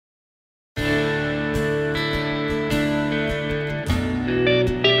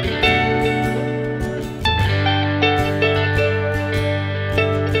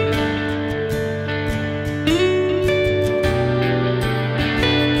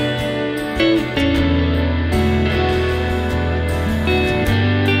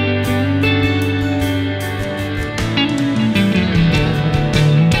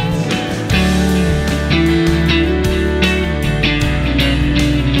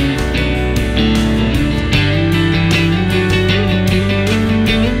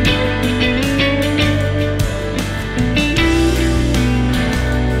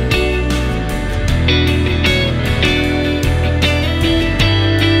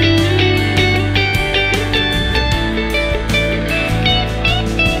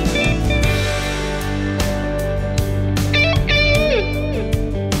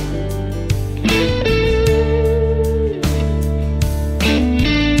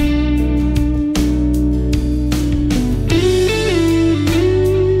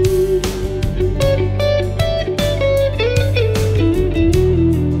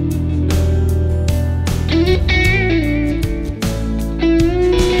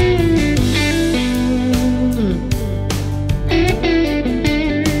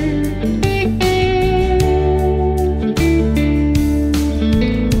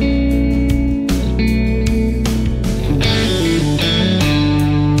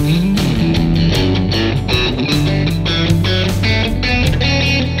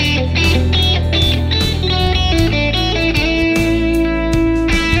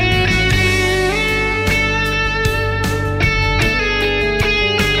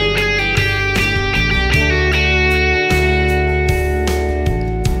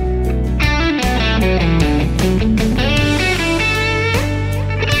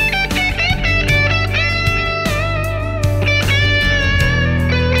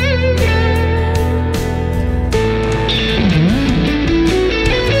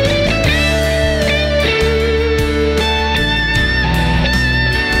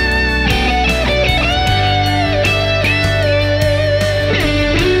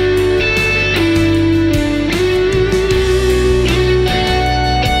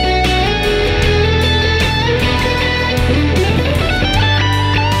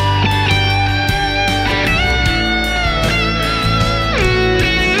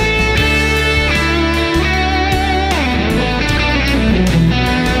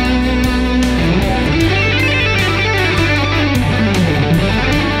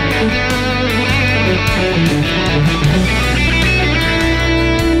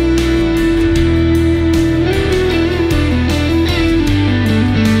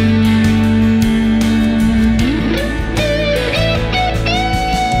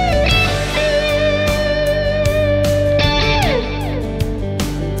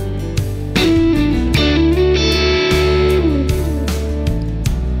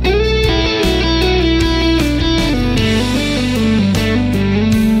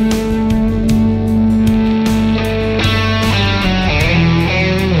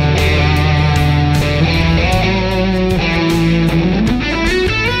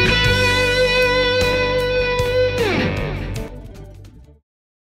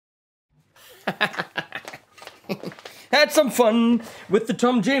had some fun with the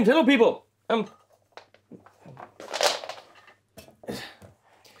Tom James. Hello, people.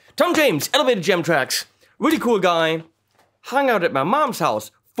 Tom James, Elevator Jam Tracks. Really cool guy. Hung out at my mom's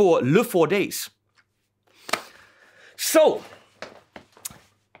house for 4 days. So,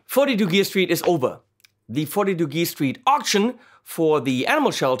 42 Gear Street is over. The 42 Gear Street auction for the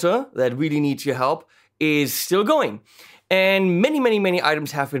animal shelter that really needs your help is still going. And many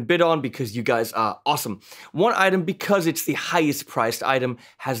items have been bid on because you guys are awesome. One item, because it's the highest priced item,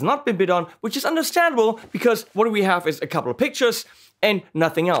 has not been bid on, which is understandable because what we have is a couple of pictures and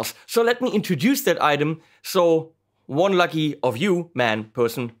nothing else. So let me introduce that item so one lucky of you, man,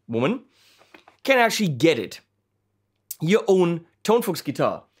 person, woman, can actually get it. Your own Tonfuchs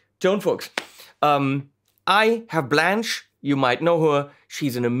guitar. Tonfuchs. I have Blanche. You might know her.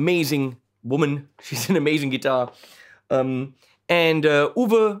 She's an amazing woman. She's an amazing guitar. And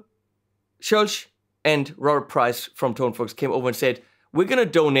Uwe Schoelch and Robert Price from Tonfuchs came over and said, we're going to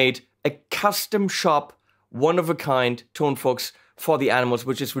donate a custom shop, one-of-a-kind Tonfuchs for the animals,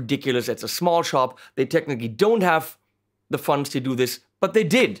 which is ridiculous. It's a small shop. They technically don't have the funds to do this, but they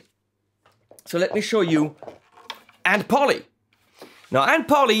did. So let me show you Aunt Polly. Now, Aunt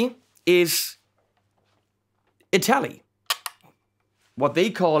Polly is Italian. What they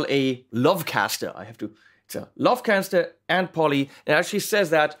call a love caster. It's a love caster, Aunt Polly. It actually says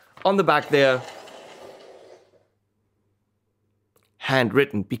that on the back there.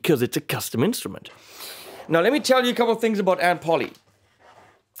 Handwritten, because it's a custom instrument. Now, let me tell you a couple of things about Aunt Polly.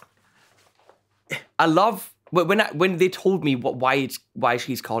 I love, when they told me why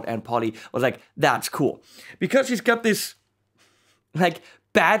she's called Aunt Polly, I was like, that's cool. Because she's got this, like,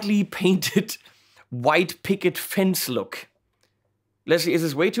 badly painted white picket fence look. Leslie, is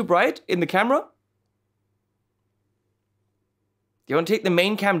this way too bright in the camera? Do you want to take the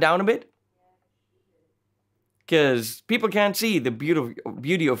main cam down a bit? Because people can't see the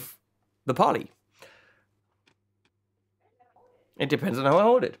beauty of the Polly. It depends on how I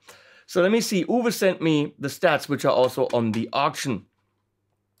hold it. So let me see. Uwe sent me the stats, which are also on the auction.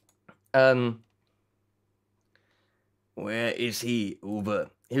 Where is he,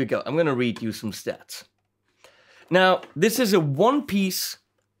 Uwe? Here we go. I'm going to read you some stats. Now, this is a one-piece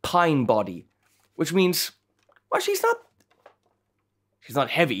pine body, which means, well, she's not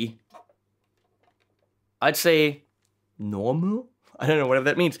heavy. I'd say normal? I don't know, whatever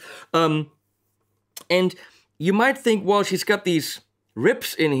that means. And you might think, well, she's got these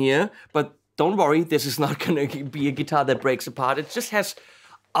rips in here, but don't worry, this is not going to be a guitar that breaks apart. It just has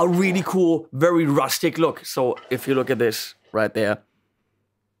a really cool, very rustic look. So if you look at this right there,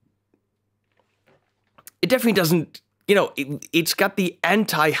 it definitely doesn't, you know, it's got the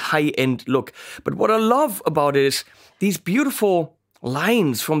anti-high-end look. But what I love about it is these beautiful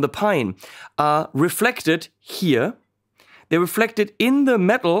lines from the pine are reflected here. They're reflected in the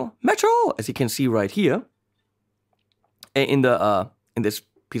metal, as you can see right here, in this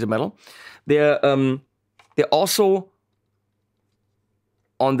piece of metal. They're also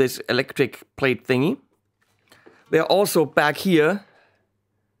on this electric plate thingy. They're also back here.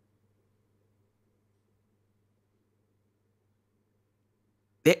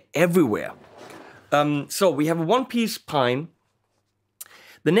 They're everywhere. So we have a one-piece pine.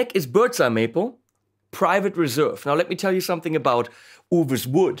 The neck is bird's eye maple, private reserve. Now let me tell you something about Uwe's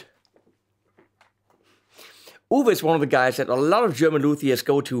wood. Uwe is one of the guys that a lot of German luthiers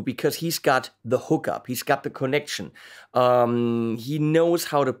go to because he's got the hookup, he's got the connection. He knows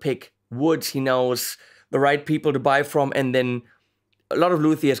how to pick woods, he knows the right people to buy from, and then a lot of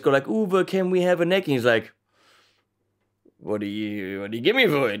luthiers go like, Uwe, can we have a neck? And he's like, what do you give me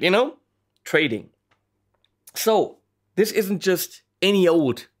for it, you know? Trading. So, this isn't just any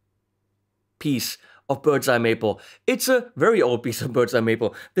old piece of bird's eye maple. It's a very old piece of bird's eye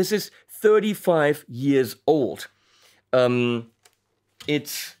maple. This is 35 years old.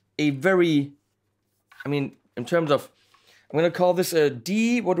 It's a very, I mean, in terms of, I'm going to call this a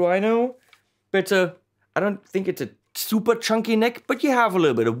D, what do I know? But I don't think it's a super chunky neck, but you have a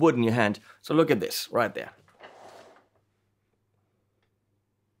little bit of wood in your hand. So look at this right there.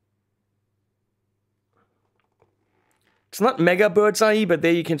 It's not mega bird's eye, but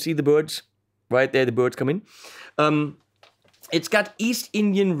there you can see the birds. Right there, the birds come in. It's got East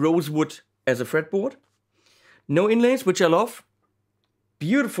Indian rosewood as a fretboard. No inlays, which I love.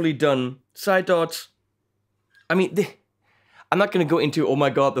 Beautifully done side dots. I mean, I'm not going to go into, oh my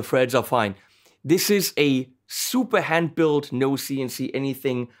god, the frets are fine. This is a super hand-built, no CNC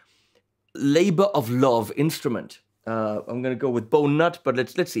anything, labor of love instrument. I'm going to go with bone nut, but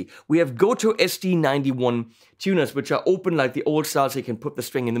let's see. We have Goto SD91 tuners, which are open like the old style, so you can put the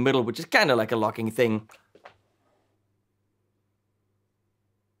string in the middle, which is kind of like a locking thing.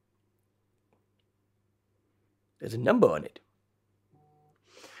 There's a number on it.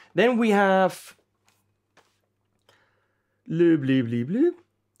 Then we have the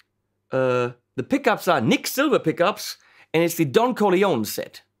pickups are Nick Silver pickups, and it's the Don Corleone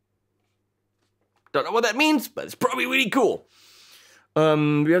set. Don't know what that means, but it's probably really cool. We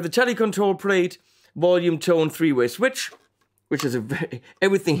have the telecontrol plate, volume, tone, three-way switch, which is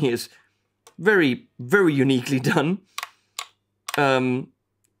everything here is very, very uniquely done. Look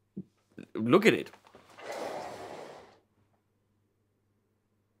at it.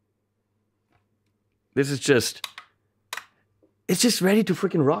 This is just, it's just ready to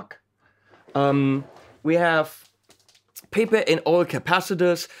freaking rock. We have paper and oil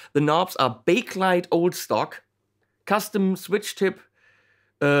capacitors. The knobs are Bakelite old stock. Custom switch tip.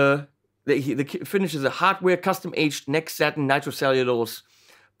 The finish is a hardware, custom aged neck satin nitrocellulose.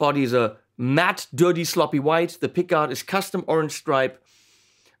 Body is a matte, dirty, sloppy white. The pickguard is custom orange stripe.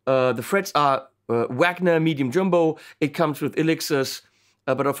 The frets are Wagner medium jumbo. It comes with elixirs.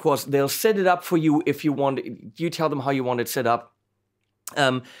 But of course, they'll set it up for you if you want. You tell them how you want it set up.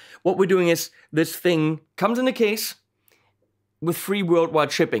 What we're doing is, this thing comes in a case with free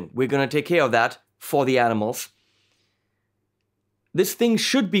worldwide shipping. We're going to take care of that for the animals. This thing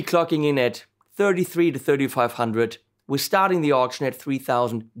should be clocking in at $3,300 to $3,500. We're starting the auction at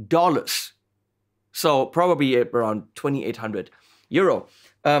 $3,000. So probably around €2,800.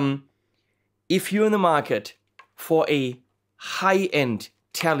 If you're in the market for a high-end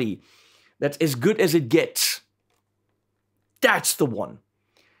tele that's as good as it gets, that's the one.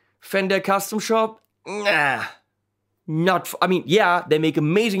 Fender Custom Shop? Nah. I mean, yeah, they make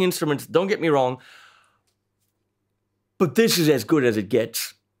amazing instruments, don't get me wrong. But this is as good as it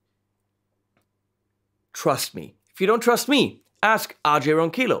gets. Trust me. If you don't trust me, ask RJ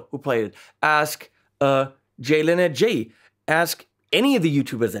Ronquillo, who played it. Ask Jay Leonard J. Ask any of the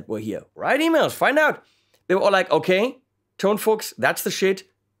YouTubers that were here. Write emails, find out. They were all like, okay, Tonfuchs, that's the shit,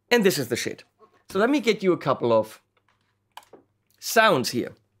 and this is the shit. So let me get you a couple of sounds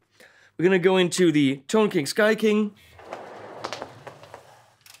here. We're gonna go into the Tone King Sky King.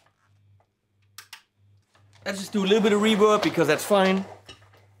 Let's just do a little bit of reverb because that's fine.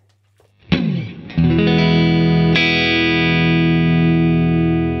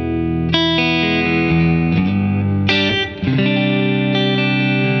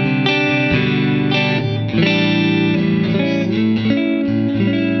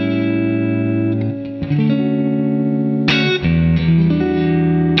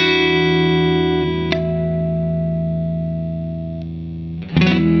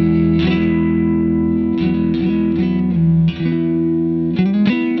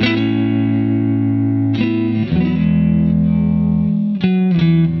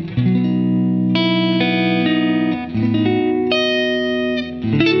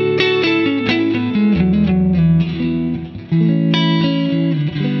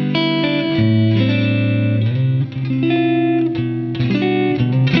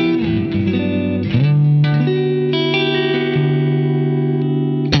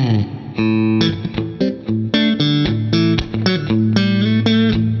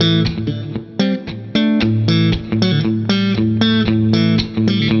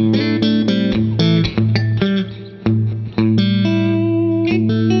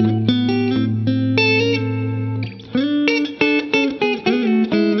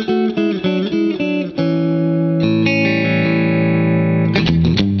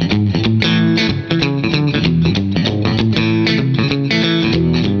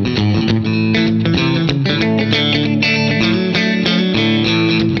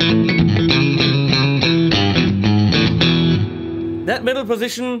 That middle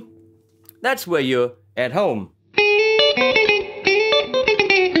position, that's where you're at home.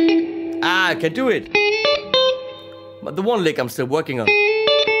 I can do it. But the one lick I'm still working on.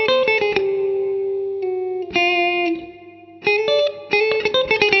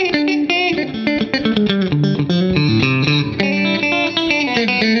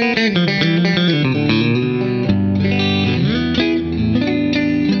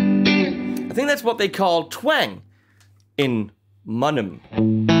 I think that's what they call twang in Mannheim.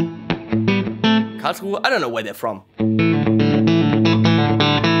 Karlsruhe, I don't know where they're from.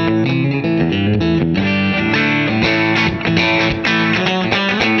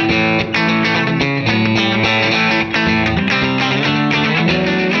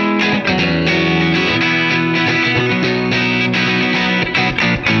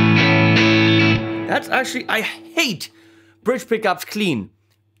 That's actually, I hate bridge pickups clean.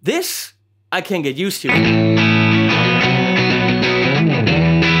 This, I can get used to.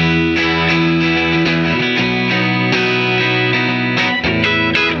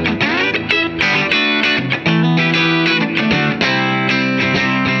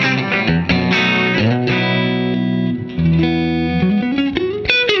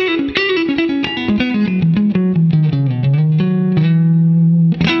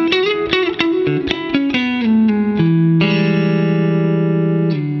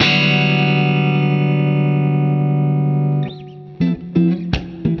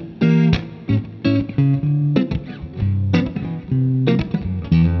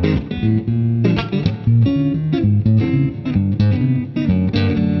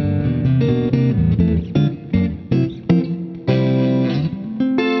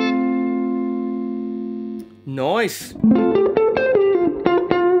 Nice.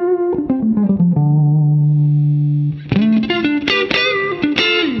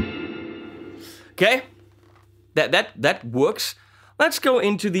 Okay, that works. Let's go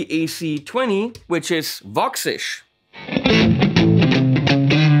into the AC20, which is Voxish.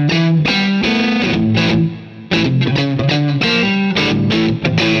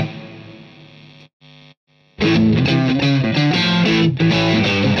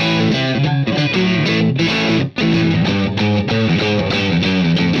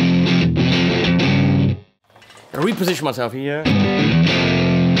 Reposition myself here.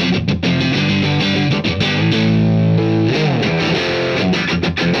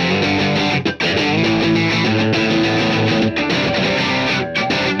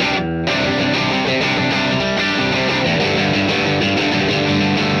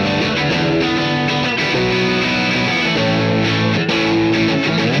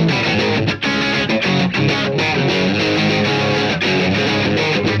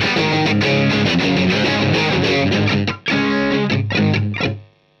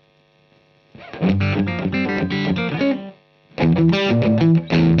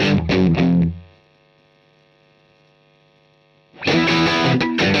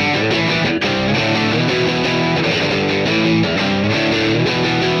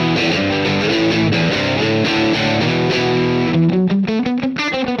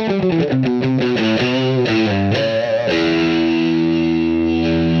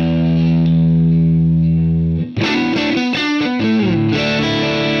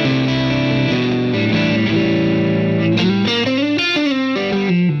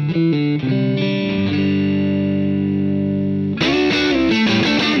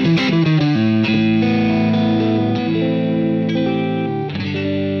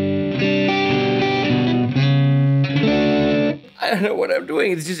 I don't know what I'm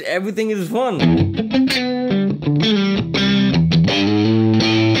doing, it's just everything is fun.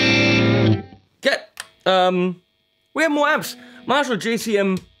 Okay, we have more amps. Marshall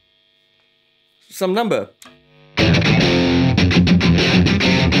JCM some number.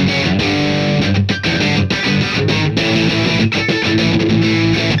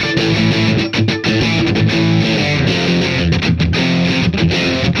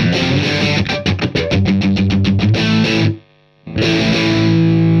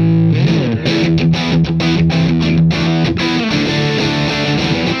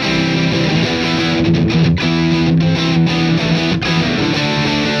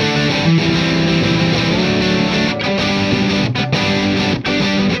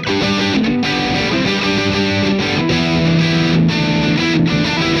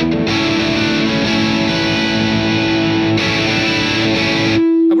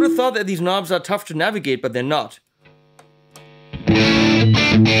 That these knobs are tough to navigate, but they're not.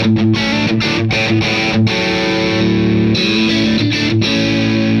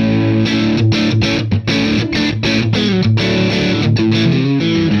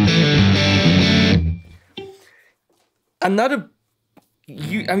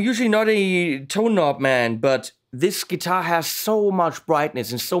 I'm usually not a tone knob man, but this guitar has so much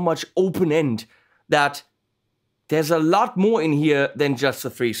brightness and so much open end that there's a lot more in here than just the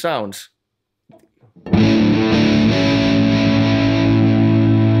 3 sounds.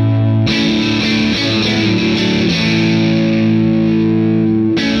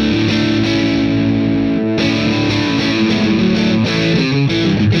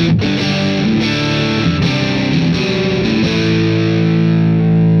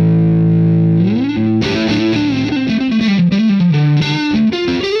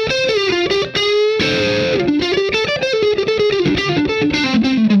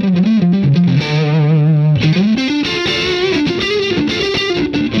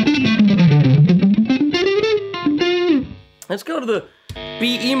 Let's go to the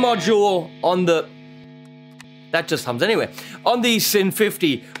BE module on the... That just hums anyway. On the Sin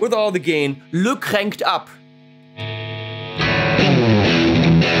 50 with all the gain. Look cranked up.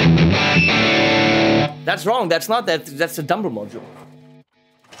 That's wrong. That's not that. That's the Dumble module.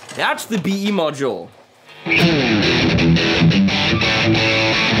 That's the BE module.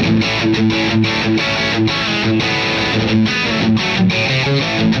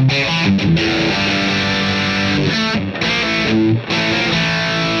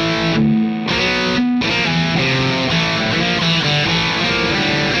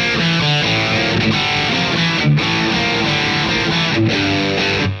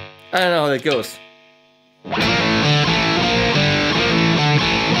 I don't know how that goes.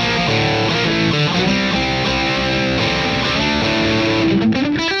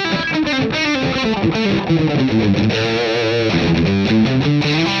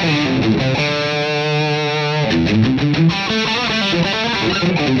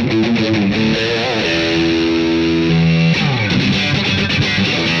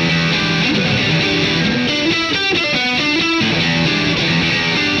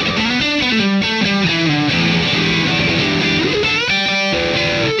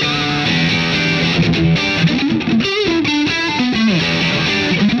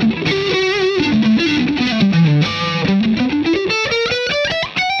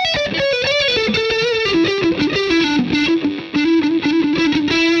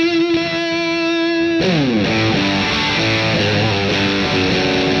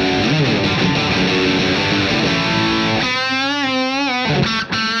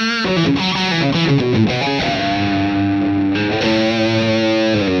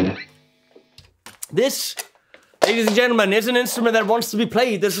 This, ladies and gentlemen, is an instrument that wants to be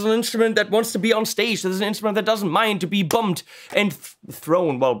played. This is an instrument that wants to be on stage. This is an instrument that doesn't mind to be bumped and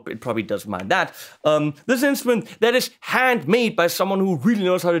thrown. Well, it probably doesn't mind that. This is an instrument that is handmade by someone who really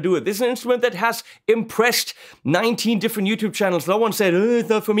knows how to do it. This is an instrument that has impressed 19 different YouTube channels. No one said, oh, it's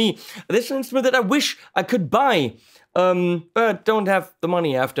not for me. This is an instrument that I wish I could buy. But don't have the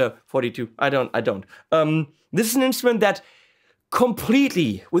money after 42. I don't. This is an instrument that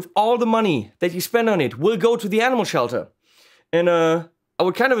completely, with all the money that you spend on it, will go to the animal shelter. And I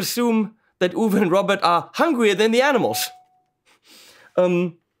would kind of assume that Uwe and Robert are hungrier than the animals.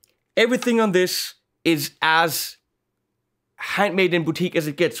 Everything on this is as handmade and boutique as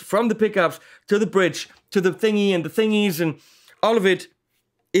it gets. From the pickups, to the bridge, to the thingy and the thingies, and all of it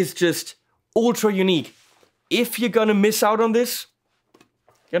is just ultra unique. If you're gonna miss out on this,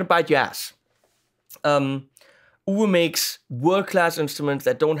 you're gonna bite your ass. Uwe makes world-class instruments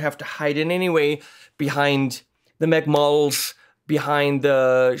that don't have to hide in any way behind the McMulls, behind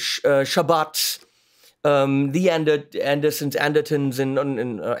the Shabbats, the Andersons, Andertons, and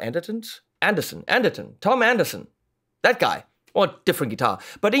Andertons? Anderton, Tom Anderson. That guy. Or different guitar.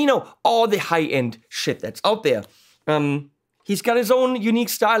 But you know, all the high-end shit that's out there. He's got his own unique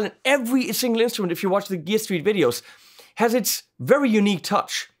style, and every single instrument, if you watch the Gear Street videos, has its very unique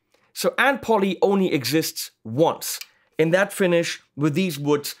touch. So Aunt Polly only exists once. In that finish, with these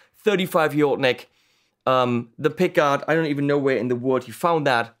woods, 35-year-old neck. The pickguard, I don't even know where in the world he found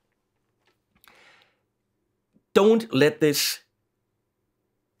that. Don't let this,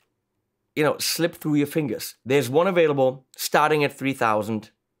 slip through your fingers. There's one available, starting at 3,000.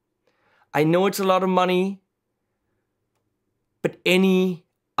 I know it's a lot of money, but any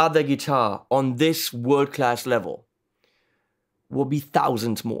other guitar on this world-class level will be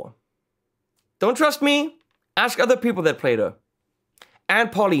thousands more. Don't trust me? Ask other people that played her.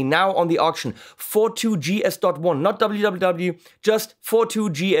 Aunt Polly, now on the auction. 42gs.1, not www, just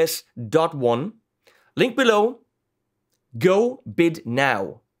 42gs.1. Link below. Go bid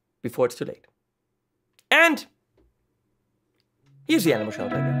now, before it's too late. And here's the animal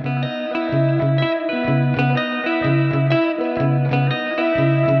shelter again.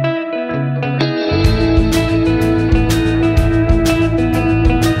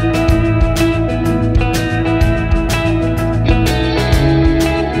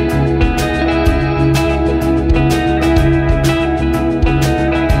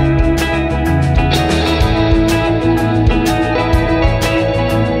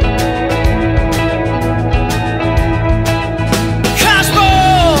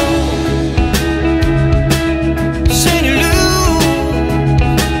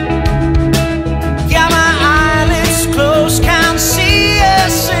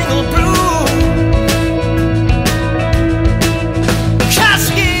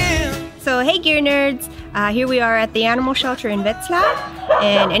 Here we are at the animal shelter in Wetzlar,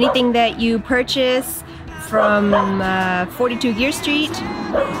 and anything that you purchase from 42 Gear Street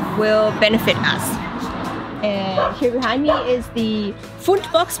will benefit us. And here behind me is the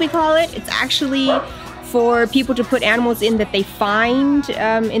Fundbox, we call it. It's actually for people to put animals in that they find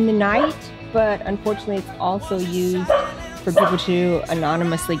in the night, but unfortunately it's also used for people to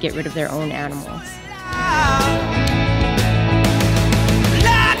anonymously get rid of their own animals.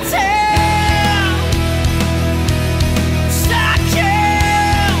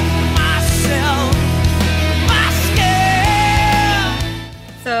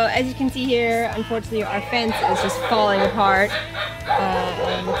 So as you can see here, unfortunately our fence is just falling apart,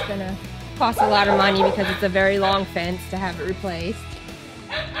 and it's gonna cost a lot of money because it's a very long fence to have it replaced.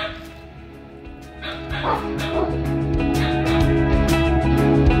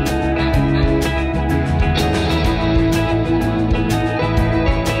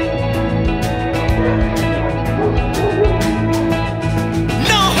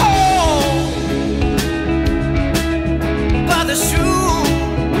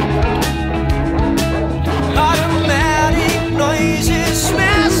 Automatic noises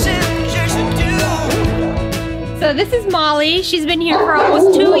So this is Molly. She's been here for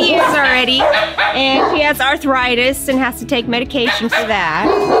almost 2 years already, and she has arthritis and has to take medication for that.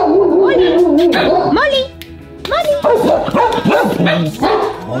 Molly! Molly!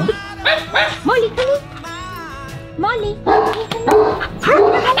 Molly! Molly! Molly!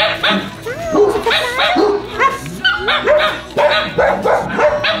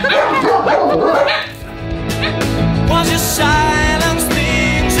 Was your silence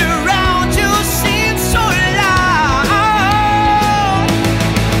things around you seem so loud?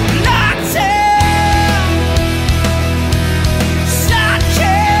 Locked in,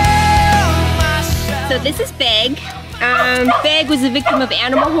 So this is Beg. Beg was a victim of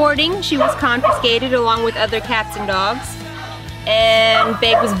animal hoarding. She was confiscated along with other cats and dogs. And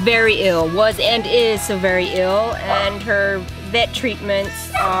Beg was very ill, was and is so very ill, and her vet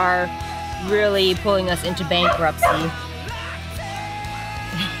treatments are really pulling us into bankruptcy.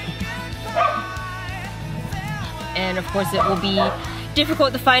 And of course it will be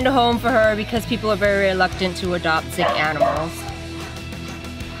difficult to find a home for her because people are very reluctant to adopt sick animals.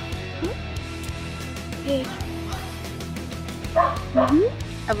 Beg.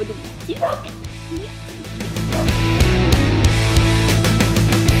 I would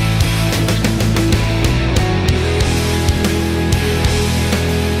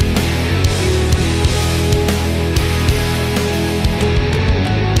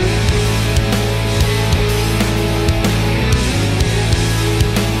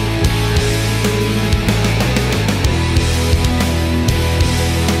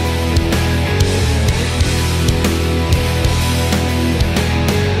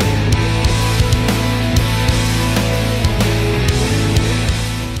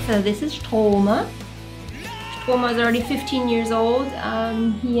So this is Thomann. Thomann is already 15 years old.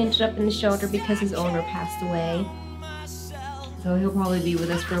 He ended up in the shelter because his owner passed away. So he'll probably be with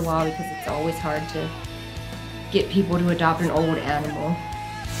us for a while because it's always hard to get people to adopt an old animal.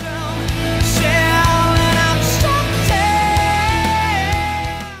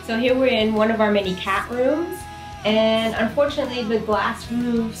 So here we're in one of our many cat rooms, and unfortunately the glass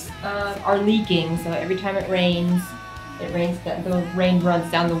roofs are leaking, so every time it rains, the rain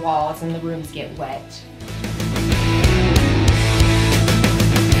runs down the walls and the rooms get wet.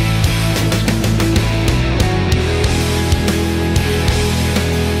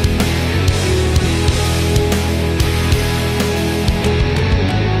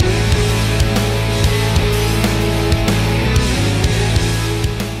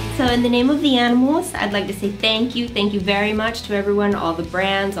 So in the name of the animals, I'd like to say thank you very much to everyone, all the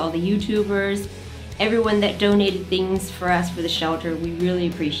brands, all the YouTubers, everyone that donated things for us for the shelter. We really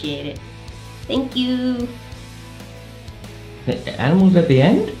appreciate it. Thank you. The animals at the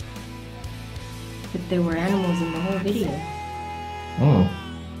end? But there were animals in the whole video. Oh,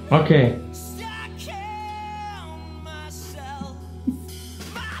 okay.